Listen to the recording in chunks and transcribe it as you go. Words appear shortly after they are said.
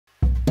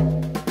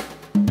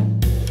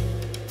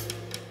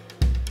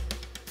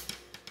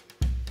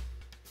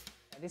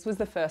This was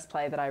the first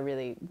play that I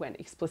really went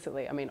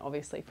explicitly, I mean,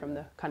 obviously from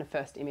the kind of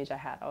first image I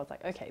had, I was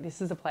like, okay,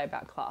 this is a play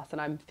about class,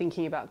 and I'm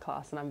thinking about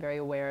class, and I'm very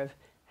aware of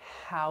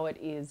how it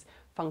is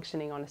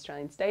functioning on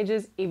Australian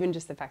stages, even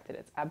just the fact that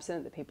it's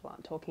absent, that people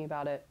aren't talking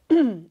about it.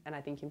 And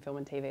I think in film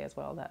and TV as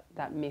well,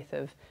 that myth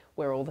of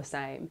we're all the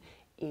same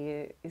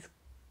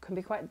can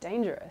be quite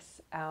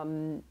dangerous.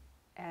 And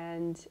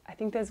I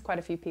think there's quite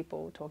a few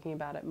people talking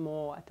about it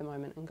more at the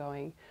moment and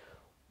going,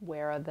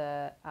 where are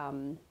the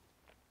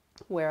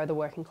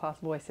working class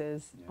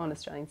voices on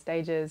Australian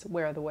stages?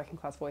 Where are the working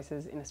class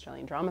voices in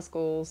Australian drama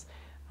schools?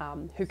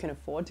 Who can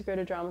afford to go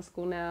to drama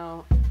school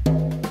now?